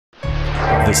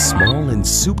The small and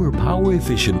super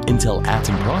power-efficient Intel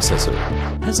Atom processor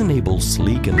has enabled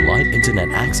sleek and light internet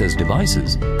access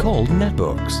devices called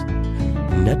netbooks.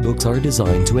 Netbooks are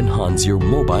designed to enhance your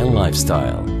mobile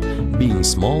lifestyle. Being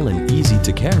small and easy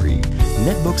to carry,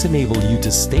 netbooks enable you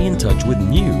to stay in touch with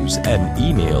news and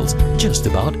emails just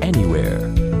about anywhere.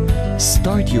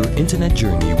 Start your internet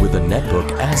journey with a netbook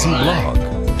as you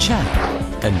blog, chat,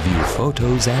 and view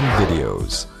photos and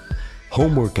videos.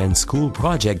 Homework and school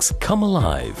projects come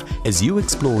alive as you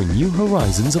explore new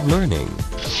horizons of learning.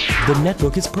 The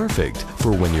netbook is perfect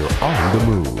for when you're on the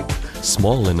move.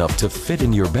 Small enough to fit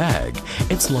in your bag,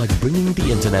 it's like bringing the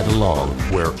internet along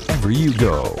wherever you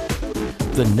go.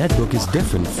 The netbook is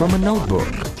different from a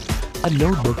notebook. A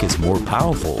notebook is more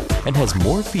powerful and has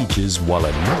more features, while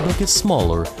a netbook is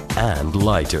smaller and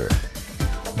lighter.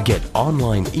 Get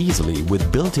online easily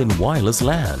with built-in wireless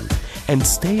LAN and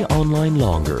stay online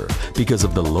longer because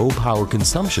of the low power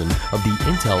consumption of the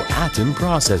Intel Atom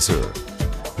processor.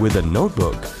 With a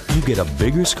notebook, you get a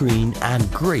bigger screen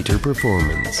and greater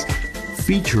performance.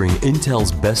 Featuring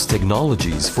Intel's best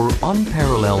technologies for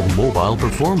unparalleled mobile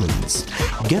performance,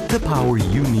 get the power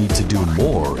you need to do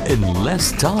more in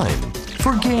less time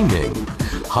for gaming,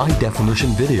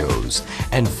 high-definition videos,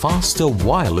 and faster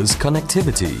wireless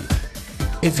connectivity.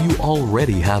 If you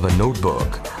already have a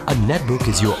notebook, a netbook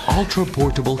is your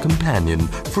ultra-portable companion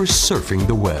for surfing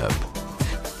the web.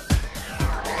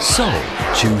 So,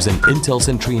 choose an Intel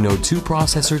Centrino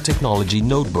 2-processor technology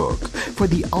notebook for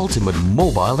the ultimate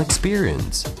mobile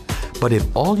experience. But if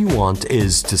all you want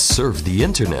is to surf the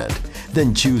internet,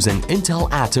 then choose an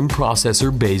Intel Atom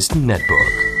processor-based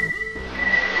netbook.